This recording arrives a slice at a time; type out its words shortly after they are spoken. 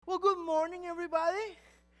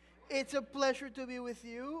It's a pleasure to be with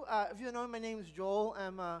you. If you don't know, my name is Joel.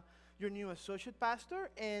 I'm your new associate pastor,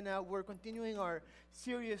 and we're continuing our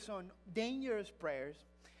series on dangerous prayers.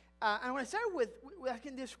 I want to start with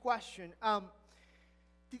asking this question.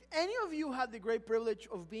 Did any of you have the great privilege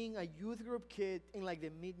of being a youth group kid in like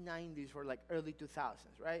the mid-90s or like early 2000s,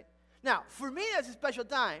 right? Now, for me, that's a special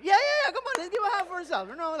time. Yeah, come on, let's give a hand for ourselves.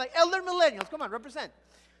 You know, like elder millennials, come on, represent.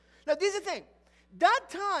 Now, this is the thing. That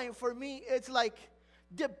time for me, it's like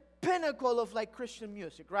the pinnacle of like Christian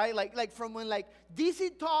music, right? Like from when like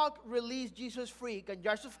DC Talk released Jesus Freak and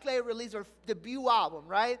Joseph Clay released their debut album,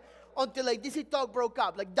 right? Until like DC Talk broke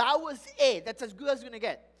up. Like that was it. That's as good as it's gonna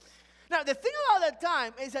get. Now the thing about that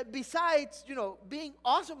time is that besides, being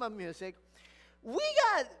awesome at music, we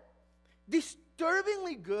got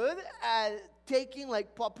disturbingly good at taking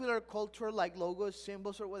like popular culture like logos,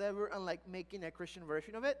 symbols or whatever and like making a Christian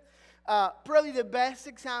version of it. Probably the best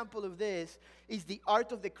example of this is the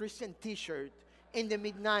Art of the Christian t-shirt in the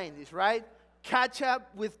mid-90s, right? Catch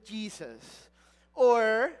up with Jesus.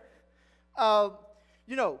 Or,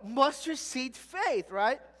 mustard seed faith,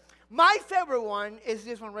 right? My favorite one is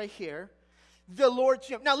this one right here, the Lord's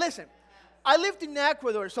Gym. Now listen, I lived in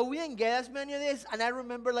Ecuador, so we didn't get as many of this, and I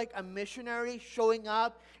remember like a missionary showing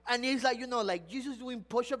up, and he's like, like Jesus doing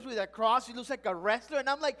push-ups with a cross. He looks like a wrestler, and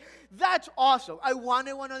I'm like, that's awesome. I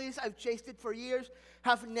wanted one of these. I've chased it for years,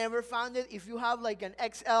 have never found it. If you have like an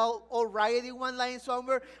XL O'Reilly one lying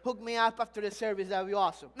somewhere, hook me up after the service. That would be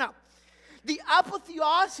awesome. Now, the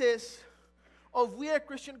apotheosis of weird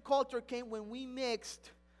Christian culture came when we mixed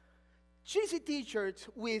cheesy t-shirts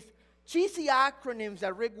with cheesy acronyms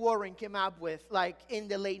that Rick Warren came up with, like in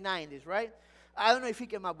the late 90s, right? I don't know if he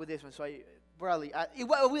came up with this one, so I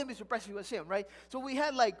wouldn't be surprised if it was him, right? So we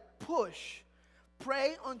had like push,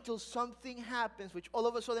 pray until something happens, which all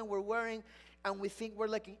of a sudden we're wearing, and we think we're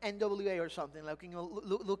like in NWA or something,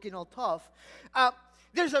 looking all tough.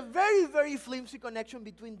 There's a very, very flimsy connection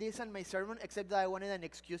between this and my sermon, except that I wanted an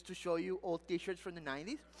excuse to show you old t-shirts from the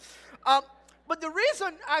 90s. But the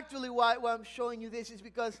reason actually why I'm showing you this is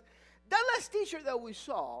because that last t-shirt that we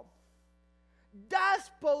saw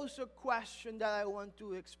does pose a question that I want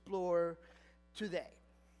to explore today.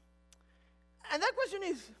 And that question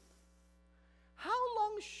is, how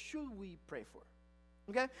long should we pray for?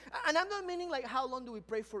 Okay? And I'm not meaning like how long do we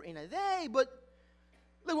pray for in a day, but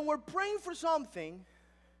like when we're praying for something,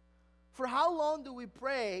 for how long do we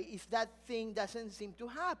pray if that thing doesn't seem to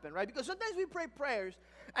happen, right? Because sometimes we pray prayers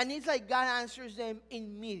and it's like God answers them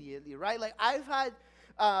immediately, right? Like I've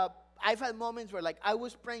had moments where like I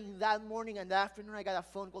was praying that morning and that afternoon I got a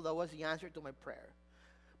phone call that was the answer to my prayer.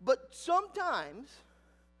 But sometimes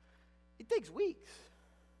it takes weeks.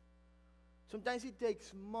 Sometimes it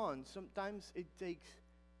takes months. Sometimes it takes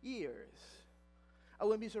years. I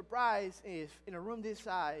wouldn't be surprised if in a room this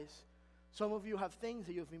size, some of you have things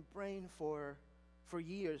that you've been praying for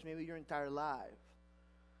years, maybe your entire life.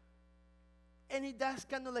 And that's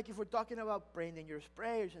kind of like if we're talking about praying dangerous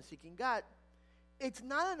prayers and seeking God, it's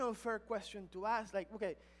not an unfair question to ask. Like,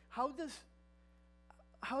 okay,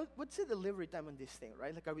 what's the delivery time on this thing,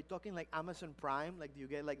 right? Like, are we talking like Amazon Prime? Like, do you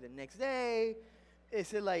get like the next day?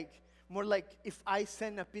 Is it like more like if I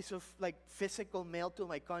send a piece of like physical mail to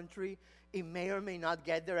my country, it may or may not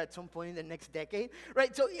get there at some point in the next decade,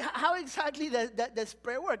 right? So how exactly does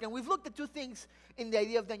prayer work? And we've looked at two things in the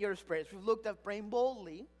idea of dangerous prayers. We've looked at praying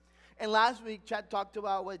boldly, and last week Chad talked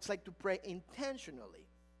about what it's like to pray intentionally.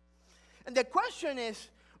 And the question is,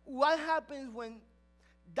 what happens when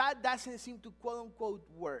that doesn't seem to quote-unquote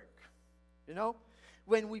work?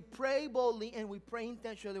 When we pray boldly and we pray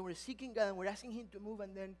intentionally, we're seeking God and we're asking Him to move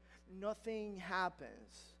and then nothing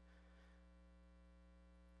happens.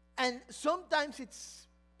 And sometimes it's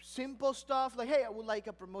simple stuff like, hey, I would like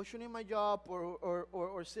a promotion in my job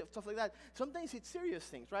or stuff like that. Sometimes it's serious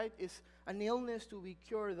things, right? It's an illness to be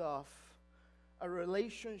cured of, a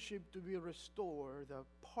relationship to be restored, a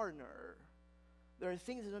partner. There are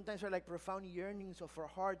things that sometimes are like profound yearnings of our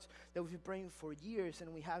hearts that we've been praying for years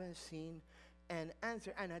and we haven't seen an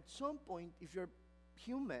answer. And at some point, if you're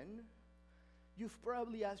human, you've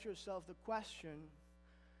probably asked yourself the question,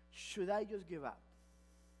 should I just give up?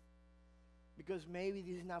 Because maybe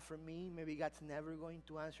this is not for me. Maybe God's never going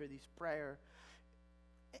to answer this prayer.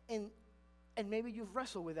 And maybe you've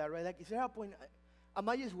wrestled with that, right? Like, is there a point, am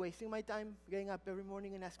I just wasting my time getting up every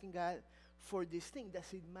morning and asking God for this thing?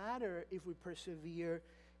 Does it matter if we persevere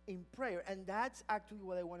in prayer? And that's actually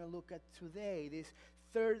what I want to look at today, this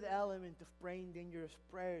third element of praying dangerous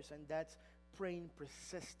prayers, and that's praying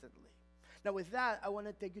persistently. Now with that, I want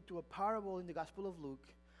to take you to a parable in the Gospel of Luke,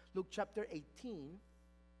 Luke chapter 18,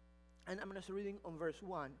 and I'm going to start reading on verse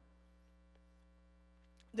 1.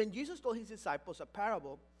 Then Jesus told his disciples a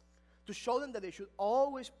parable to show them that they should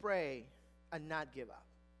always pray and not give up.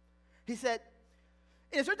 He said,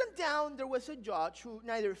 in a certain town there was a judge who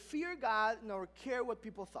neither feared God nor cared what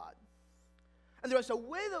people thought. And there was a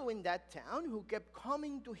widow in that town who kept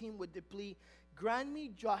coming to him with the plea, grant me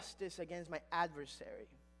justice against my adversary.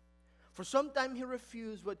 For some time he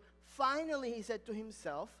refused, but finally he said to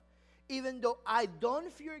himself, even though I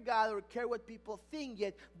don't fear God or care what people think,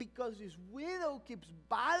 yet because this widow keeps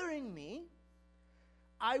bothering me,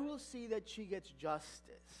 I will see that she gets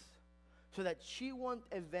justice so that she won't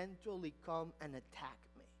eventually come and attack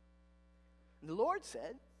me. And the Lord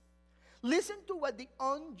said, listen to what the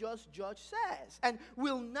unjust judge says. And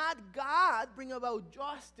will not God bring about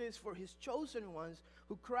justice for his chosen ones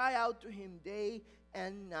who cry out to him day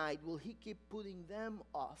and night? Will he keep putting them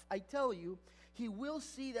off? I tell you, he will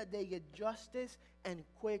see that they get justice and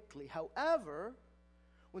quickly. However,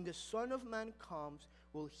 when the Son of Man comes,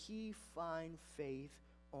 will he find faith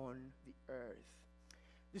on the earth?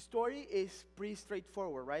 The story is pretty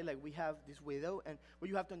straightforward, right? Like we have this widow, and what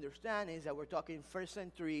you have to understand is that we're talking first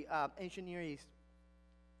century ancient Near East.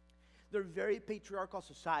 They're very patriarchal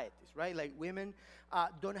societies, right? Like women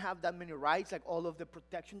don't have that many rights, like all of the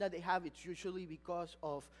protection that they have, it's usually because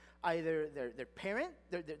of either their parent,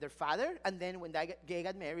 their father, and then when they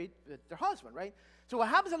got married, their husband, right? So what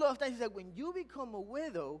happens a lot of times is that when you become a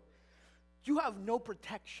widow, you have no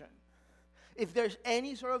protection. If there's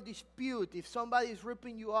any sort of dispute, if somebody is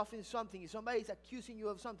ripping you off in something, if somebody is accusing you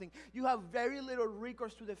of something, you have very little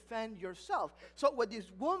recourse to defend yourself. So what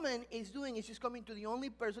this woman is doing is she's coming to the only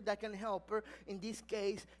person that can help her, in this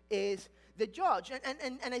case, is the judge.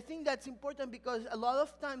 And I think that's important because a lot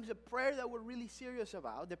of times the prayer that we're really serious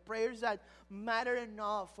about, the prayers that matter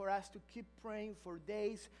enough for us to keep praying for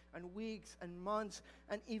days and weeks and months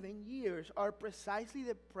and even years, are precisely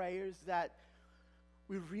the prayers that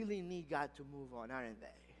we really need God to move on, aren't they?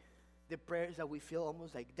 The prayers that we feel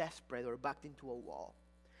almost like desperate or backed into a wall.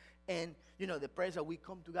 And, the prayers that we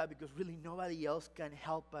come to God because really nobody else can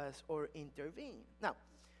help us or intervene. Now,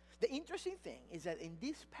 the interesting thing is that in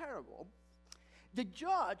this parable, the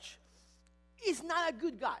judge is not a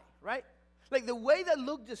good guy, right? Like the way that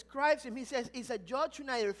Luke describes him, he says, is a judge who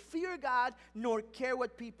neither fear God nor care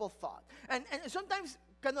what people thought. And sometimes,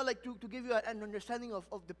 kind of like to give you an understanding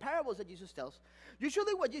of the parables that Jesus tells,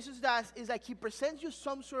 usually what Jesus does is like he presents you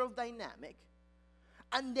some sort of dynamic,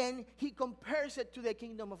 and then he compares it to the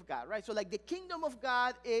kingdom of God, right? So like the kingdom of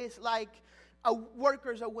God is like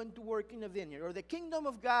workers that went to work in a vineyard, or the kingdom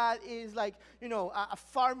of God is like, a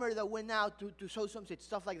farmer that went out to sow some seeds,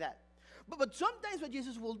 stuff like that. But sometimes what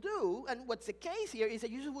Jesus will do, and what's the case here, is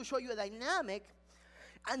that Jesus will show you a dynamic,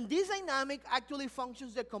 and this dynamic actually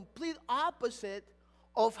functions the complete opposite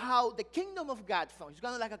of how the kingdom of God functions. It's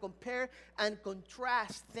kind of like a compare and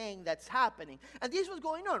contrast thing that's happening. And this was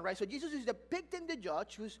going on, right? So Jesus is depicting the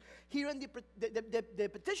judge who's hearing the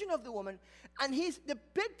petition of the woman, and he's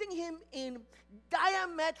depicting him in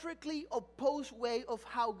diametrically opposed way of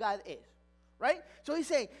how God is, right? So he's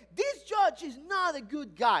saying, this judge is not a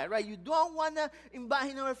good guy, right? You don't want to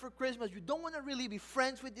invite him over for Christmas. You don't want to really be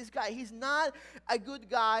friends with this guy. He's not a good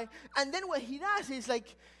guy. And then what he does is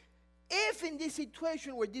like, if in this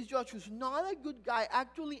situation where this judge who's not a good guy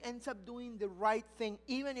actually ends up doing the right thing,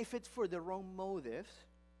 even if it's for the wrong motives,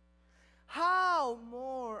 how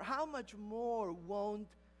much more won't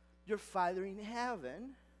your Father in heaven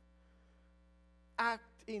act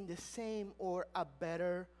in the same or a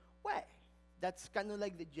better way? That's kind of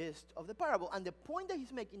like the gist of the parable. And the point that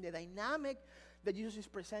he's making, the dynamic that Jesus is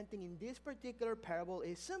presenting in this particular parable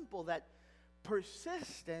is simple, that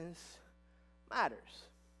persistence matters.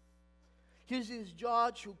 Here's this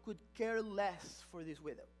judge who could care less for this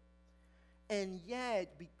widow. And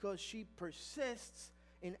yet, because she persists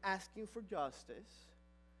in asking for justice,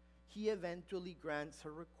 he eventually grants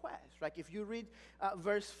her request. Like if you read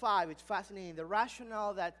verse 5, it's fascinating. The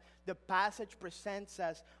rationale that the passage presents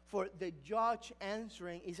us for the judge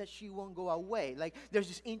answering is that she won't go away. Like there's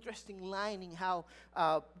this interesting line in how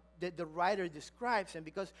the writer describes him,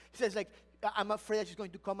 because he says like, I'm afraid that she's going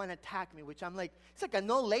to come and attack me, which I'm like, it's like an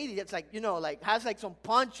old lady that's like, like has like some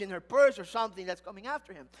punch in her purse or something that's coming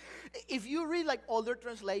after him. If you read like older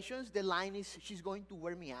translations, the line is, she's going to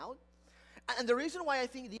wear me out. And the reason why I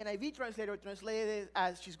think the NIV translator translated it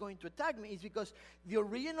as she's going to attack me is because the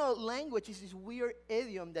original language is this weird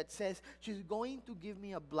idiom that says she's going to give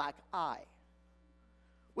me a black eye,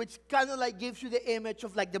 which kind of like gives you the image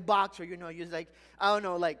of like the boxer, just like, I don't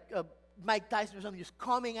know, like Mike Tyson or something just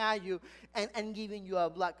coming at you and giving you a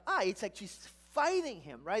black eye. It's like she's fighting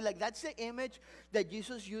him, right? Like that's the image that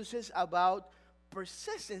Jesus uses about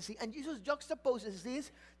persistency. And Jesus juxtaposes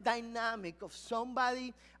this dynamic of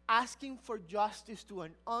somebody asking for justice to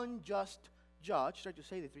an unjust judge. Try to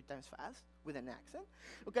say it 3 times fast with an accent,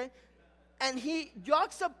 okay? And he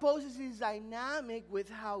juxtaposes this dynamic with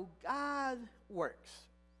how God works.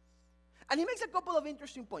 And he makes a couple of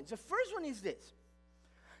interesting points. The first one is this.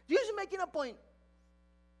 Jesus is making a point.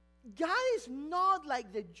 God is not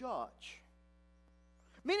like the judge.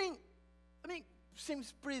 Meaning,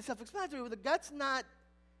 seems pretty self-explanatory, but God's not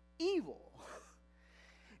evil.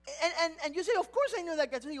 And you say, of course I know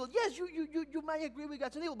that God's not evil. Yes, you might agree with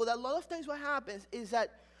God's not evil, but a lot of times what happens is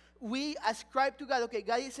that we ascribe to God, okay,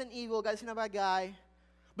 God isn't evil, God isn't a bad guy,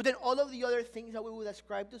 but then all of the other things that we would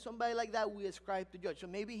ascribe to somebody like that, we ascribe to judge. So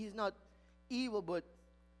maybe he's not evil, but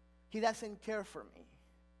he doesn't care for me.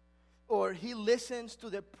 Or he listens to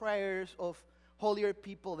the prayers of holier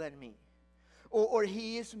people than me. Or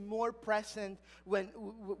he is more present when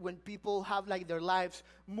people have like their lives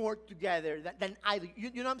more together than I do. You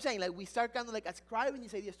know what I'm saying? Like we start kind of like ascribing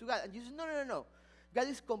these ideas to God. And Jesus, no. God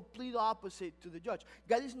is complete opposite to the judge.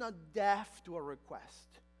 God is not deaf to a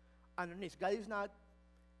request underneath. God is not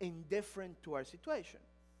indifferent to our situation.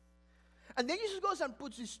 And then Jesus goes and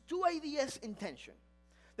puts these 2 ideas in tension.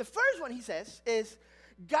 The first one, he says, is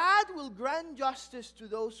God will grant justice to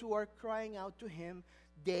those who are crying out to him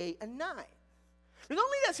day and night. Not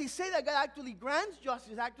only does he say that God actually grants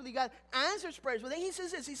justice, actually God answers prayers, but then he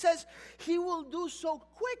says this, he says he will do so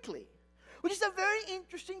quickly, which is a very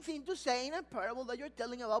interesting thing to say in a parable that you're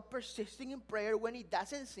telling about persisting in prayer when it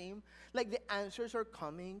doesn't seem like the answers are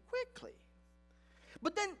coming quickly.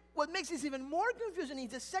 But then what makes this even more confusing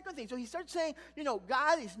is the second thing. So he starts saying,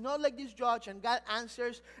 God is not like this judge, and God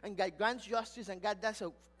answers, and God grants justice, and God does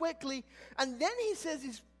so quickly. And then he says,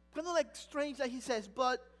 it's kind of like strange that he says,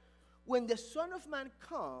 but when the Son of Man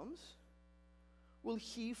comes, will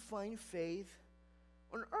he find faith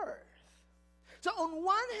on earth? So on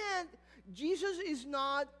one hand, Jesus is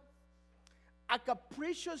not a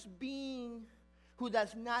capricious being who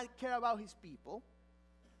does not care about his people.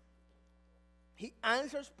 He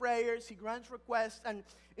answers prayers, he grants requests, and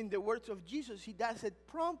in the words of Jesus, he does it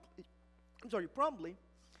promptly.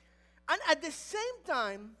 And at the same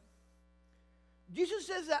time, Jesus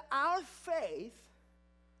says that our faith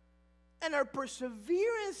and our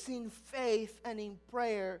perseverance in faith and in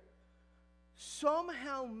prayer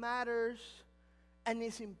somehow matters and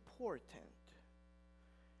is important.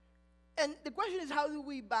 And the question is, how do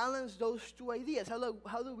we balance those 2 ideas?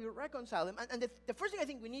 How do we reconcile them? And the first thing I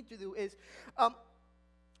think we need to do is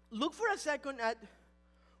look for a second at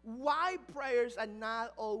why prayers are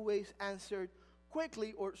not always answered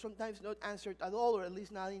quickly, or sometimes not answered at all, or at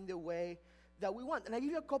least not in the way that we want. And I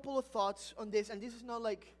give you a couple of thoughts on this, and this is not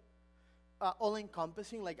like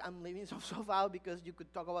all-encompassing, like I'm leaving some stuff out because you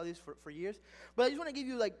could talk about this for years. But I just want to give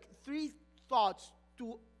you like 3 thoughts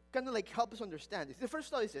to kind of like help us understand this. The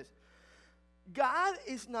first thought is this. God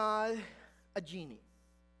is not a genie,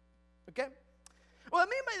 okay? What I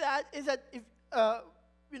mean by that is that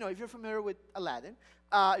if you're familiar with Aladdin,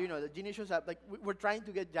 the genie shows up. Like we're trying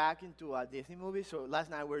to get Jack into a Disney movie, so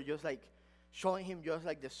last night we're just like showing him just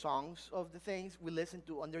like the songs of the things. We listened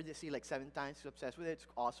to Under the Sea like 7 times. He's obsessed with it. It's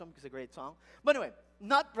awesome because it's a great song. But anyway,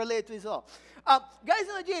 not related to this at all. Guy's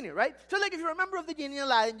not a genie, right? So like if you remember of the genie in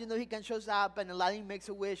Aladdin, he can shows up and Aladdin makes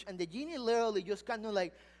a wish, and the genie literally just kind of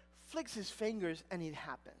like flicks his fingers and it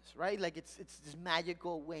happens, right? Like it's this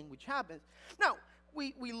magical way in which happens. Now,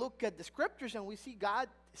 we look at the scriptures and we see God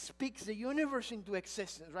speaks the universe into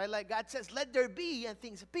existence, right? Like God says, let there be, and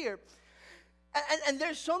things appear. And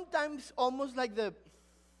there's sometimes almost like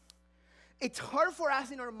it's hard for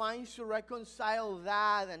us in our minds to reconcile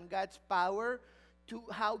that and God's power to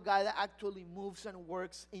how God actually moves and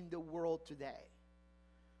works in the world today.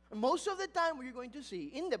 Most of the time what you're going to see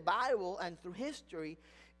in the Bible and through history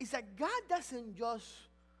is that God doesn't just,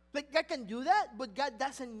 like God can do that, but God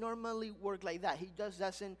doesn't normally work like that. He just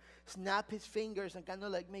doesn't snap his fingers and kind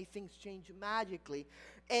of like make things change magically.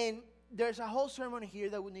 And there's a whole sermon here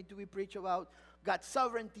that will need to be preached about God's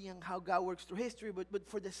sovereignty and how God works through history. But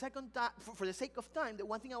for the for the sake of time, the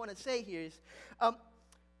one thing I want to say here is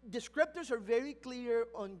the scriptures are very clear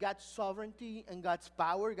on God's sovereignty and God's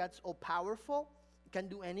power. God's all-powerful. He can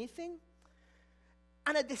do anything.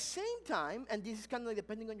 And at the same time, and this is kind of like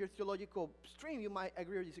depending on your theological stream, you might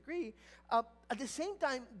agree or disagree, at the same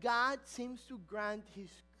time, God seems to grant his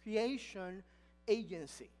creation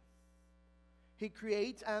agency. He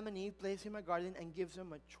creates Adam and Eve, places him in a garden, and gives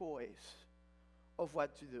them a choice of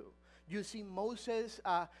what to do. You see Moses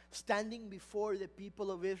standing before the people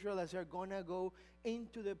of Israel as they're going to go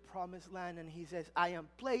into the promised land, and he says, I am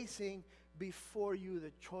placing before you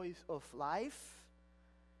the choice of life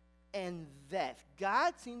and death.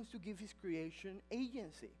 God seems to give his creation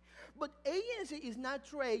agency. But agency is not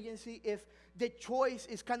true agency if the choice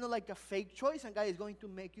is kind of like a fake choice and God is going to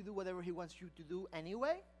make you do whatever he wants you to do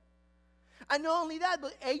anyway. And not only that,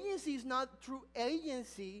 but agency is not true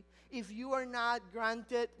agency if you are not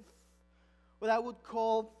granted what I would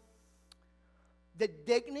call the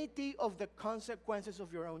dignity of the consequences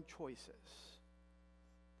of your own choices.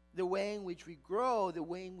 The way in which we grow, the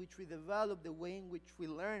way in which we develop, the way in which we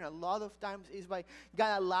learn, a lot of times is by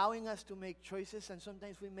God allowing us to make choices, and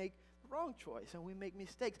sometimes we make the wrong choice and we make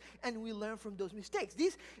mistakes, and we learn from those mistakes.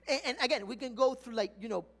 And again, we can go through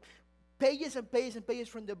pages and pages and pages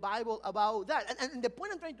from the Bible about that. And the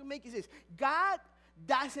point I'm trying to make is this: God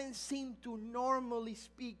doesn't seem to, normally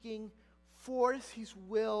speaking, force his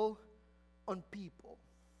will on people.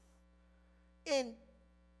 And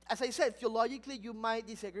as I said, theologically, you might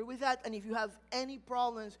disagree with that. And if you have any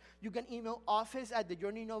problems, you can email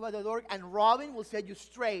office@thejourneynova.org, and Robin will set you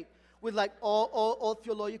straight with all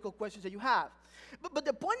theological questions that you have. But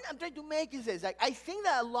the point I'm trying to make is this: I think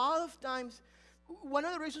that a lot of times, one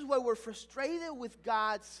of the reasons why we're frustrated with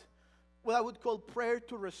God's, what I would call prayer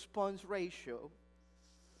to response ratio,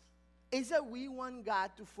 is that we want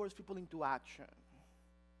God to force people into action.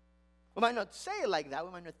 We might not say it like that,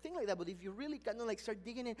 we might not think like that, but if you really kind of start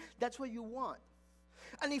digging in, that's what you want.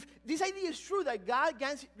 And if this idea is true, that God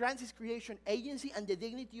grants his creation agency and the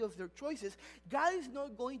dignity of their choices, God is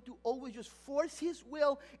not going to always just force his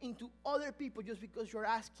will into other people just because you're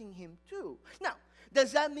asking him to. Now,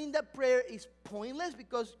 does that mean that prayer is pointless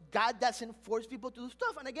because God doesn't force people to do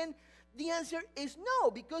stuff? And again, the answer is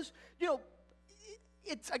no, because,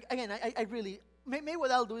 it's, again, I really... Maybe what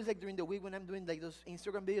I'll do is during the week when I'm doing those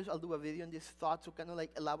Instagram videos, I'll do a video on these thoughts to kind of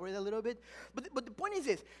elaborate a little bit. But the point is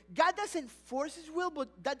this: God doesn't force his will, but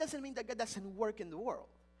that doesn't mean that God doesn't work in the world.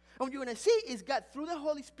 And what you're going to see is God, through the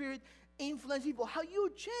Holy Spirit, influence people. How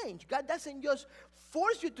you change. God doesn't just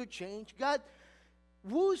force you to change. God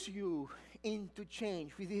woos you into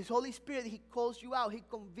change. With his Holy Spirit, he calls you out. He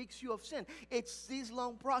convicts you of sin. It's this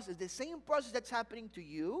long process. The same process that's happening to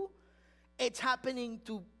you, it's happening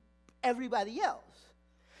to everybody else.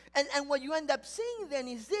 And what you end up seeing then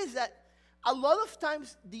is this: that a lot of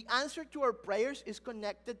times the answer to our prayers is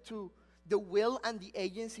connected to the will and the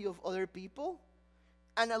agency of other people,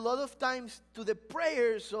 and a lot of times to the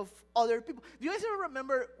prayers of other people. Do you guys ever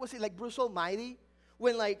remember, was it Bruce Almighty?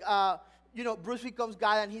 When Bruce becomes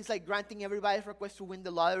God and he's granting everybody's request to win the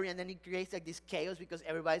lottery, and then he creates this chaos because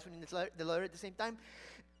everybody's winning the lottery at the same time.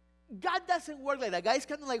 God doesn't work like that. God is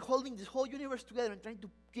kind of holding this whole universe together and trying to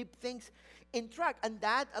keep things in track. And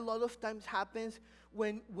that a lot of times happens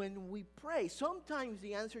when we pray. Sometimes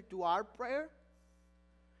the answer to our prayer,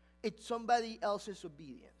 it's somebody else's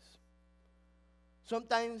obedience.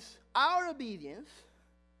 Sometimes our obedience,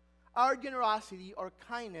 our generosity, or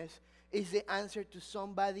kindness is the answer to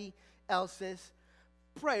somebody else's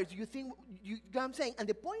prayers. You know what I'm saying? And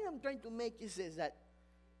the point I'm trying to make is this: that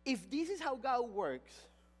if this is how God works,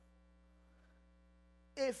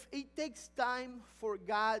 if it takes time for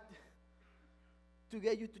God to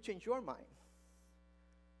get you to change your mind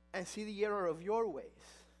and see the error of your ways,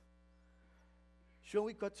 shouldn't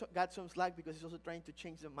we cut God some slack, because he's also trying to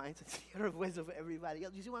change the minds and the error of ways of everybody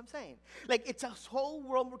else? You see what I'm saying? It's a whole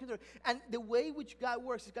world working together. And the way which God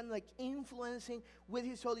works is kind of influencing with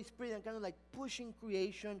his Holy Spirit and kind of pushing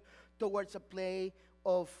creation towards a play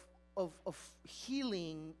of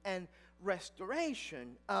healing and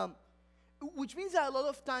restoration. Which means that a lot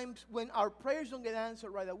of times when our prayers don't get answered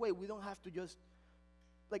right away, we don't have to just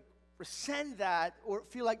resent that or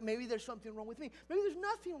feel like maybe there's something wrong with me. Maybe there's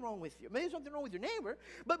nothing wrong with you. Maybe there's something wrong with your neighbor,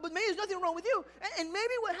 but maybe there's nothing wrong with you. And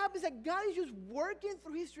maybe what happens is that God is just working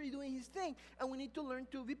through history, doing his thing, and we need to learn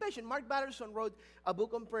to be patient. Mark Batterson wrote a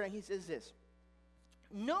book on prayer, and he says this: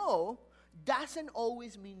 no doesn't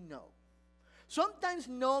always mean no. Sometimes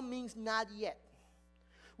no means not yet.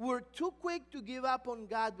 We're too quick to give up on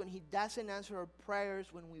God when he doesn't answer our prayers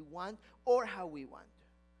when we want or how we want.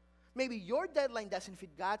 Maybe your deadline doesn't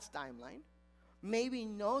fit God's timeline. Maybe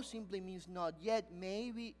no simply means not yet.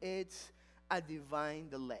 Maybe it's a divine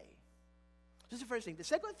delay. That's the first thing. The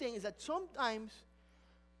second thing is that sometimes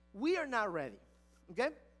we are not ready. Okay?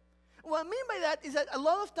 What I mean by that is that a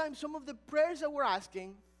lot of times some of the prayers that we're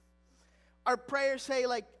asking, our prayers say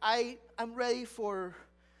I'm ready for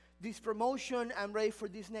this promotion, I'm ready for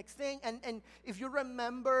this next thing. And if you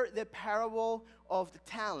remember the parable of the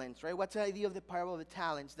talents, right? What's the idea of the parable of the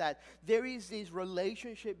talents? That there is this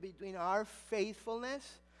relationship between our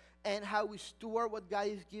faithfulness and how we steward what God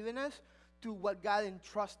has given us to what God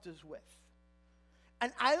entrusts us with.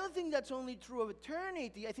 And I don't think that's only true of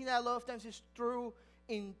eternity. I think that a lot of times it's true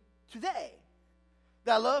in today.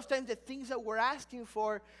 That a lot of times the things that we're asking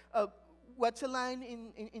for, what's the line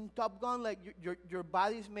in Top Gun? Like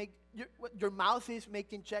your mouth is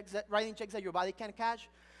making checks, writing checks that your body can't cash.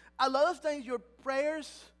 A lot of times your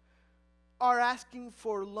prayers are asking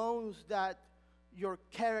for loans that your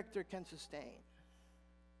character can sustain.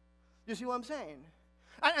 You see what I'm saying?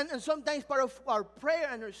 And sometimes part of our prayer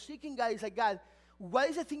and our seeking God is like, God, what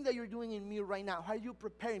is the thing that you're doing in me right now? How are you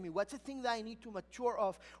preparing me? What's the thing that I need to mature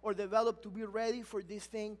of or develop to be ready for this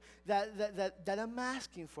thing that I'm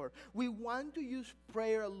asking for? We want to use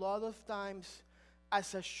prayer a lot of times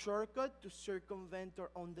as a shortcut to circumvent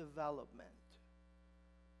our own development.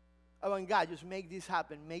 I want God, just make this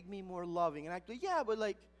happen. Make me more loving. And actually, yeah, but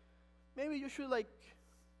like, maybe you should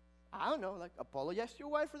I don't know, apologize to your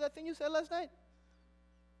wife for that thing you said last night.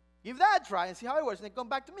 Give that a try and see how it works, and then come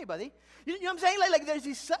back to me, buddy. You know what I'm saying? Like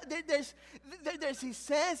there's this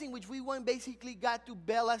sense in which we want basically God to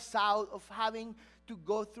bail us out of having to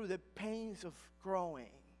go through the pains of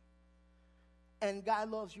growing. And God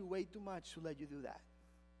loves you way too much to let you do that.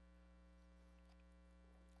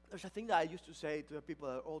 There's a thing that I used to say to the people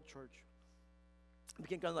at our old church. It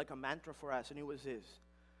became kind of like a mantra for us, and it was this.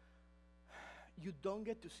 You don't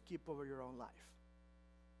get to skip over your own life.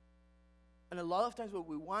 And a lot of times what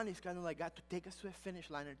we want is kind of like God to take us to a finish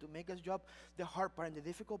line and to make us drop the hard part and the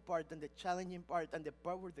difficult part and the challenging part and the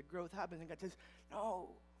part where the growth happens. And God says, no,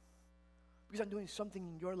 because I'm doing something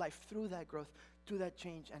in your life through that growth, through that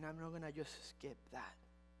change, and I'm not going to just skip that.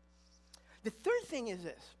 The third thing is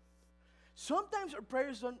this. Sometimes our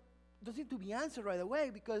prayers don't seem to be answered right away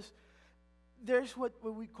because there's what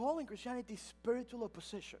we call in Christianity spiritual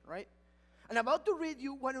opposition, right? And I'm about to read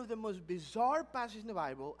you one of the most bizarre passages in the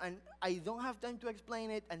Bible, and I don't have time to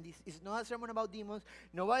explain it, and this is not a sermon about demons.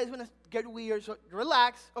 Nobody's going to get weird, so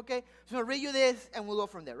relax, okay? So I'm going to read you this, and we'll go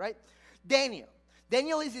from there, right? Daniel.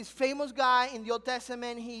 Daniel is this famous guy in the Old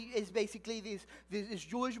Testament. He is basically this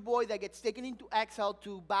Jewish boy that gets taken into exile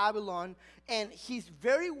to Babylon, and he's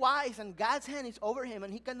very wise, and God's hand is over him,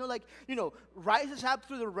 and he kind of rises up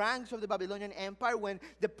through the ranks of the Babylonian Empire. When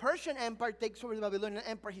the Persian Empire takes over the Babylonian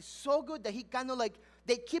Empire, he's so good that he kind of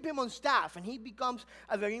they keep him on staff, and he becomes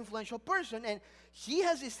a very influential person, and he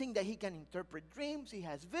has this thing that he can interpret dreams, he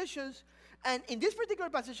has visions. And in this particular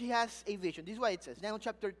passage, he has a vision. This is what it says. Daniel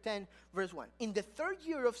chapter 10, verse 1. In the third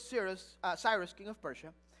year of Cyrus, king of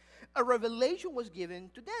Persia, a revelation was given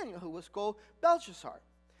to Daniel, who was called Belshazzar.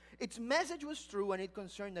 Its message was true, and it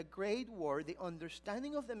concerned a great war. The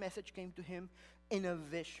understanding of the message came to him in a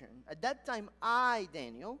vision. At that time, I,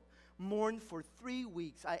 Daniel, mourned for 3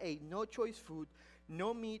 weeks. I ate no choice food.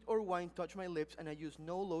 No meat or wine touched my lips, and I used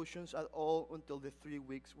no lotions at all until the 3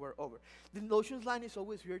 weeks were over. The lotions line is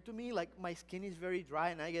always weird to me. Like, my skin is very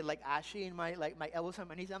dry, and I get ashy in my elbows and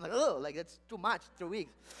my knees. I'm like, oh, that's too much, 3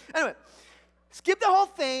 weeks. Anyway, skip the whole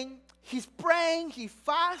thing. He's praying, he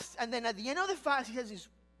fasts, and then at the end of the fast, he has this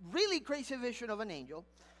really crazy vision of an angel.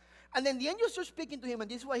 And then the angel starts speaking to him, and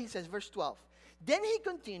this is what he says, verse 12. Then he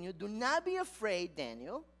continued, do not be afraid,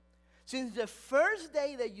 Daniel. Since the first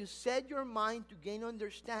day that you set your mind to gain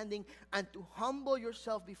understanding and to humble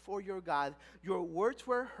yourself before your God, your words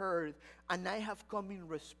were heard, and I have come in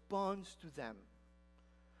response to them.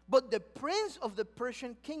 But the prince of the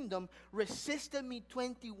Persian kingdom resisted me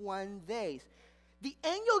 21 days. The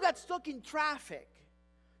angel got stuck in traffic.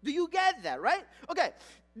 Do you get that, right? Okay.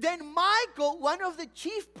 Then Michael, one of the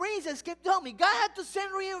chief princes, kept telling me, God had to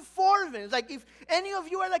send reinforcements. Like if any of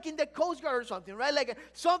you are in the Coast Guard or something, right? Like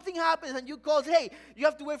something happens and you call, hey, you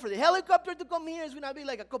have to wait for the helicopter to come here. It's going to be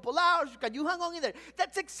a couple hours. Can you hang on in there?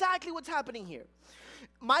 That's exactly what's happening here.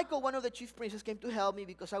 Michael, one of the chief princes, came to help me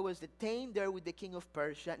because I was detained there with the king of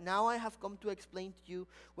Persia. Now I have come to explain to you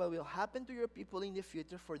what will happen to your people in the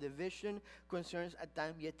future, for the vision concerns a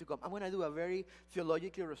time yet to come. I'm going to do a very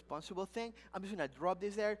theologically responsible thing. I'm just going to drop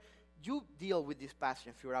this there. You deal with this passage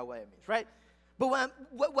and figure out what it means, right? But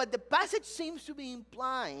what the passage seems to be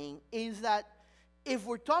implying is that if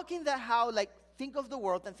we're talking that how, think of the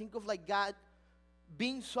world and think of God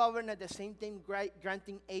being sovereign at the same time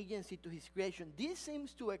granting agency to his creation, this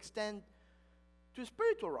seems to extend to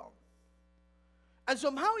spiritual realm. And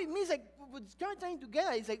somehow it means what's God trying to get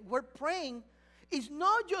at is we're praying is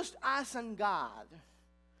not just us and God.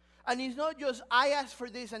 And it's not just I ask for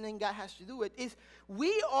this and then God has to do it. It's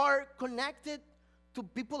we are connected to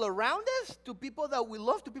people around us, to people that we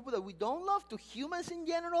love, to people that we don't love, to humans in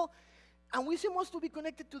general. And we seem to be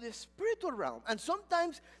connected to the spiritual realm. And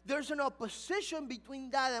sometimes there's an opposition between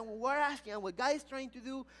that and what we're asking and what God is trying to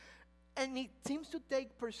do. And it seems to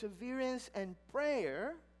take perseverance and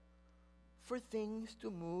prayer for things to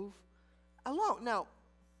move along. Now,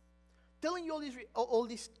 telling you all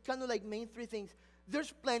these kind of like main three things.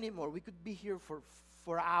 There's plenty more. We could be here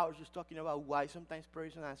for hours just talking about why sometimes prayer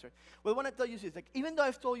is unanswered. What I want to tell you is this, like, even though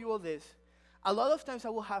I've told you all this, a lot of times I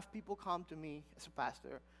will have people come to me as a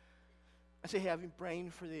pastor and say, hey, I've been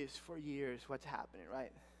praying for this for years. What's happening,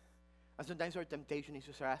 right? And sometimes our temptation is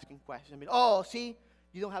to start asking questions. I mean, oh, see,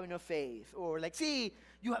 you don't have enough faith. Or like, see,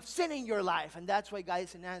 you have sin in your life, and that's why God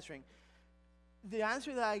isn't answering. The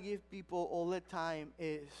answer that I give people all the time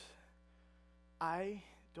is, I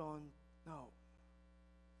don't know.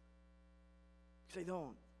 Because I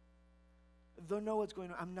don't know what's going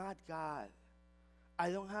on. I'm not God. I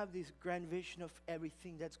don't have this grand vision of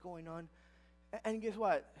everything that's going on. And guess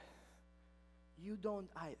what? You don't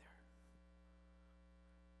either.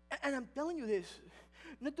 And I'm telling you this,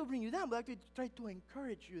 not to bring you down, but actually to try to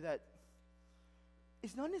encourage you that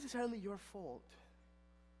it's not necessarily your fault.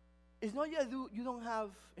 It's not that you don't have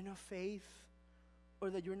enough faith or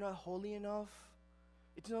that you're not holy enough.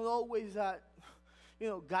 It's not always that,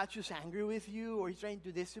 God's just angry with you or he's trying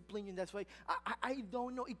to discipline you, and that's why. I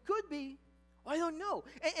don't know. It could be. I don't know.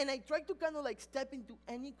 And I try to kind of like step into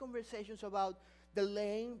any conversations about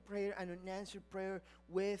delaying prayer and unanswered prayer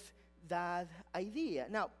with that idea.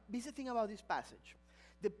 Now, this is the thing about this passage.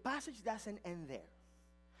 The passage doesn't end there.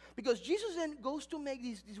 Because Jesus then goes to make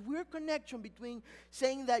this weird connection between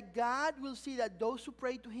saying that God will see that those who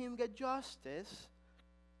pray to him get justice,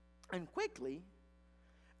 and quickly,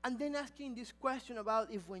 and then asking this question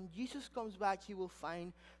about if when Jesus comes back, he will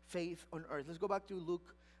find faith on earth. Let's go back to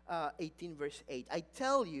Luke 18, verse 8. I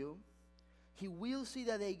tell you, he will see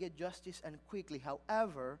that they get justice and quickly.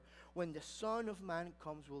 However, when the Son of Man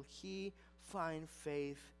comes, will he find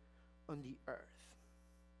faith on the earth?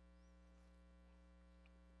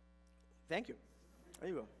 Thank you. There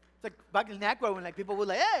you go. It's like back in Ecuador when like people would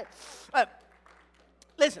like, hey!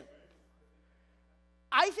 Listen.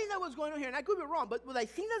 I think that what's going on here, and I could be wrong, but what I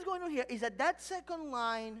think that's going on here is that second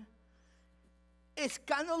line is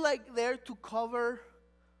kind of like there to cover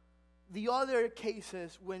the other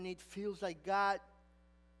cases when it feels like God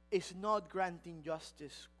is not granting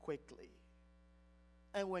justice quickly.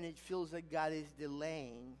 And when it feels like God is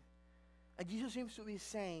delaying. And Jesus seems to be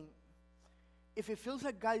saying, if it feels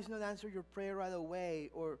like God is not answering your prayer right away,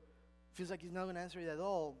 or feels like he's not going to answer it at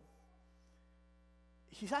all,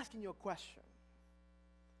 he's asking you a question.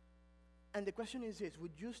 And the question is this: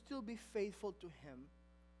 would you still be faithful to him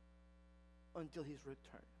until his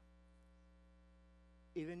return?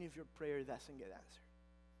 Even if your prayer doesn't get answered.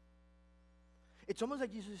 It's almost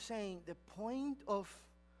like Jesus is saying the point of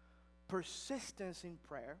persistence in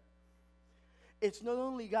prayer, it's not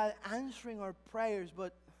only God answering our prayers,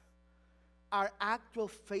 but our actual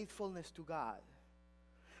faithfulness to God.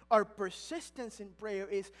 Our persistence in prayer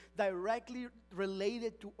is directly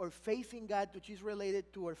related to our faith in God, which is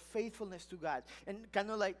related to our faithfulness to God. And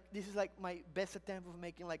kind of like, this is like my best attempt of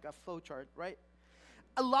making like a flow chart, right?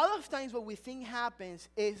 A lot of times what we think happens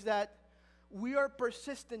is that we are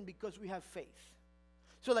persistent because we have faith.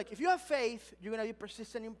 So like if you have faith, you're going to be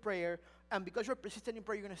persistent in prayer, and because you're persistent in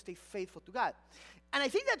prayer, you're going to stay faithful to God. And I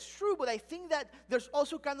think that's true, but I think that there's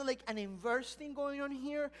also kind of like an inverse thing going on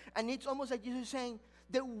here, and it's almost like Jesus saying,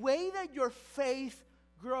 the way that your faith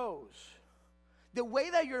grows, the way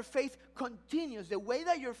that your faith continues, the way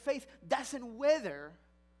that your faith doesn't wither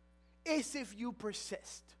is if you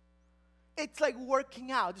persist. It's like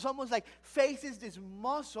working out. It's almost like faith is this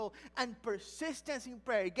muscle, and persistence in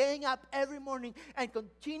prayer, getting up every morning and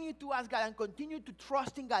continue to ask God and continue to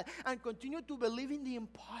trust in God and continue to believe in the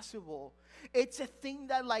impossible. It's a thing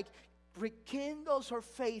that like rekindles our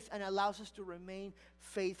faith and allows us to remain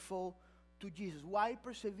faithful to Jesus. Why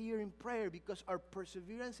persevere in prayer? Because our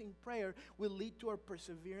perseverance in prayer will lead to our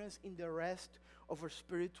perseverance in the rest of our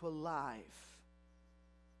spiritual life.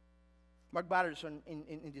 Mark Batterson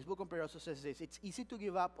in this book on prayer also says this: it's easy to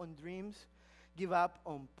give up on dreams, give up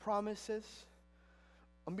on promises,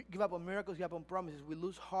 give up on miracles, give up on promises. We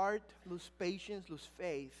lose heart, lose patience, lose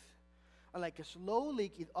faith. And like a slow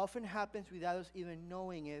leak, it often happens without us even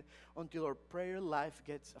knowing it until our prayer life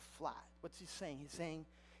gets flat. What's he saying? He's saying,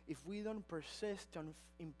 if we don't persist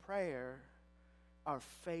in prayer, our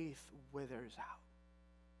faith withers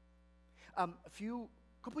out. A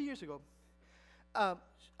couple years ago,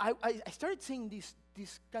 I started seeing this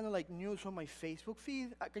kind of like news on my Facebook feed.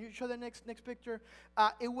 Can you show the next picture?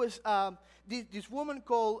 It was this woman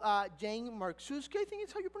called Jane Marksuski, I think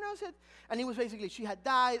it's how you pronounce it. And it was basically, she had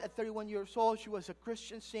died at 31 years old. She was a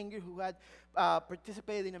Christian singer who had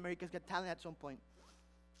participated in America's Got Talent at some point.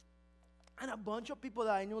 And a bunch of people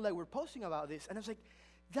that I knew like were posting about this. And I was like,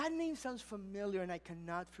 that name sounds familiar, and I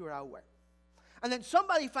cannot figure out where. And then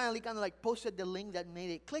somebody finally kind of like posted the link that made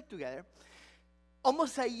it click together.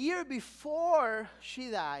 Almost a year before she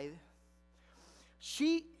died,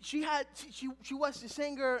 she was a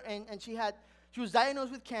singer, and she was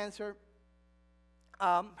diagnosed with cancer.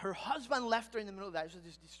 Her husband left her in the middle of that. It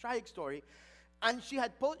was this tragic story. And she's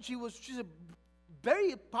a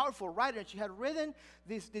very powerful writer, and she had written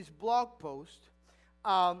this blog post.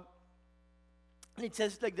 And it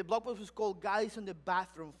says, like, the blog post was called Guys on the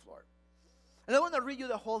Bathroom Floor. And I want to read you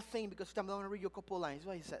the whole thing because I'm going to read you a couple of lines. This is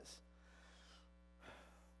what he says.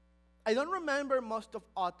 I don't remember most of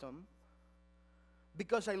autumn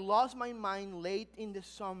because I lost my mind late in the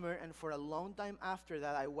summer, and for a long time after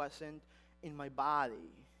that, I wasn't in my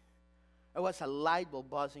body. I was a light bulb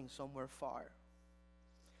buzzing somewhere far.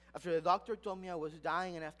 After the doctor told me I was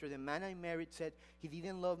dying, and after the man I married said he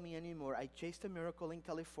didn't love me anymore, I chased a miracle in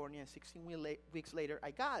California, and 16 weeks later,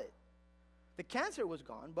 I got it. The cancer was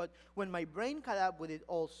gone, but when my brain caught up with it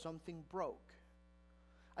all, something broke.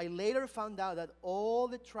 I later found out that all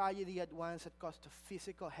the tragedy at once had caused a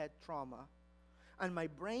physical head trauma, and my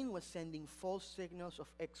brain was sending false signals of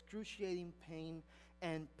excruciating pain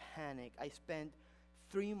and panic. I spent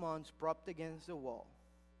 3 months propped against the wall.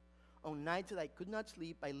 On nights that I could not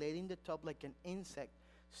sleep, I laid in the tub like an insect,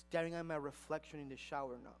 staring at my reflection in the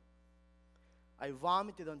shower knob. I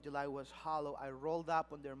vomited until I was hollow. I rolled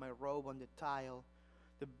up under my robe on the tile.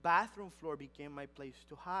 The bathroom floor became my place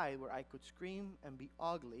to hide, where I could scream and be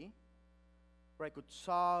ugly, where I could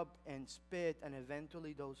sob and spit and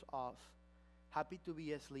eventually doze off, happy to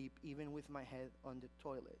be asleep even with my head on the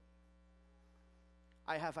toilet.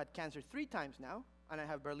 I have had cancer 3 times now, and I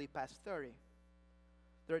have barely passed 30.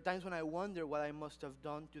 There are times when I wonder what I must have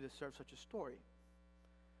done to deserve such a story.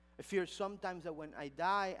 I fear sometimes that when I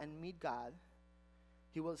die and meet God,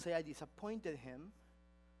 He will say I disappointed Him,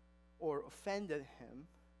 or offended Him,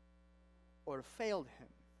 or failed Him.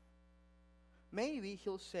 Maybe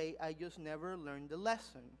He'll say I just never learned the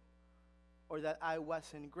lesson, or that I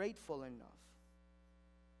wasn't grateful enough.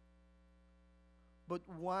 But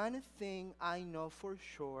one thing I know for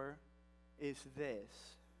sure is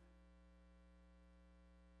this: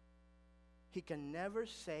 He can never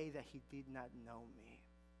say that He did not know me.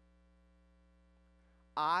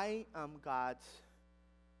 I am God's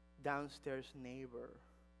downstairs neighbor,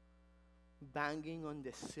 banging on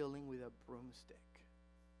the ceiling with a broomstick.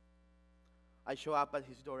 I show up at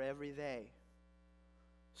His door every day,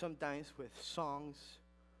 sometimes with songs,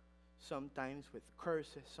 sometimes with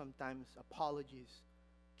curses, sometimes apologies,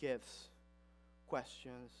 gifts,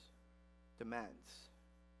 questions, demands.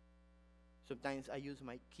 Sometimes I use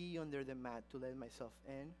my key under the mat to let myself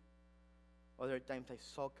in. Other times I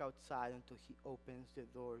sulk outside until He opens the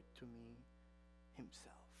door to me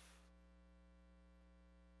Himself.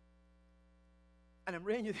 And I'm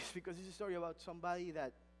reading you this because this is a story about somebody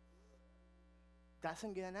that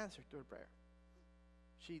doesn't get an answer to her prayer.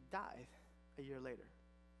 She died a year later.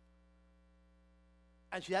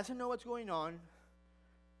 And she doesn't know what's going on.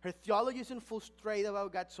 Her theology isn't full straight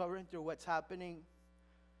about God's sovereignty or what's happening.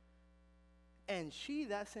 And she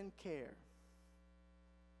doesn't care.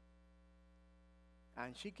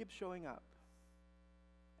 And she keeps showing up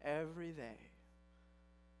every day.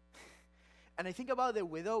 And I think about the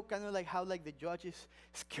widow, kind of like how like the judge is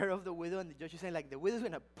scared of the widow, and the judge is saying like the widow's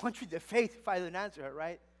going to punch you in the face if I don't answer her,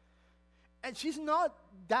 right? And she's not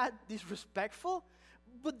that disrespectful,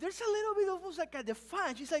 but there's a little bit almost like a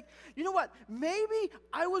defiance. She's like, you know what? Maybe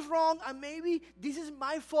I was wrong, and maybe this is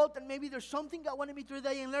my fault, and maybe there's something God wanted me to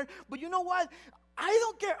today and learn. But you know what? I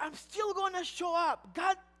don't care. I'm still going to show up.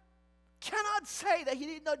 God cannot say that He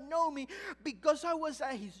did not know me because I was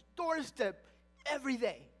at His doorstep every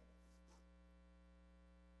day.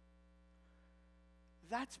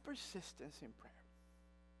 That's persistence in prayer.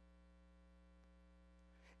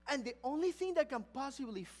 And the only thing that can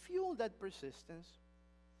possibly fuel that persistence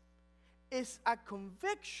is a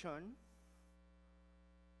conviction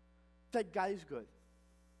that God is good.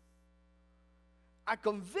 A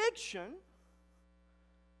conviction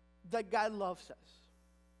that God loves us.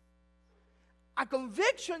 A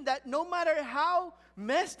conviction that no matter how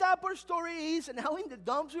messed up our story is and how in the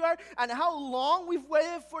dumps we are and how long we've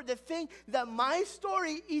waited for the thing, that my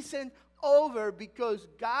story isn't over because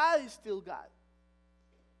God is still God.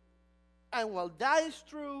 And while that is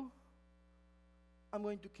true, I'm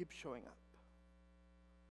going to keep showing up.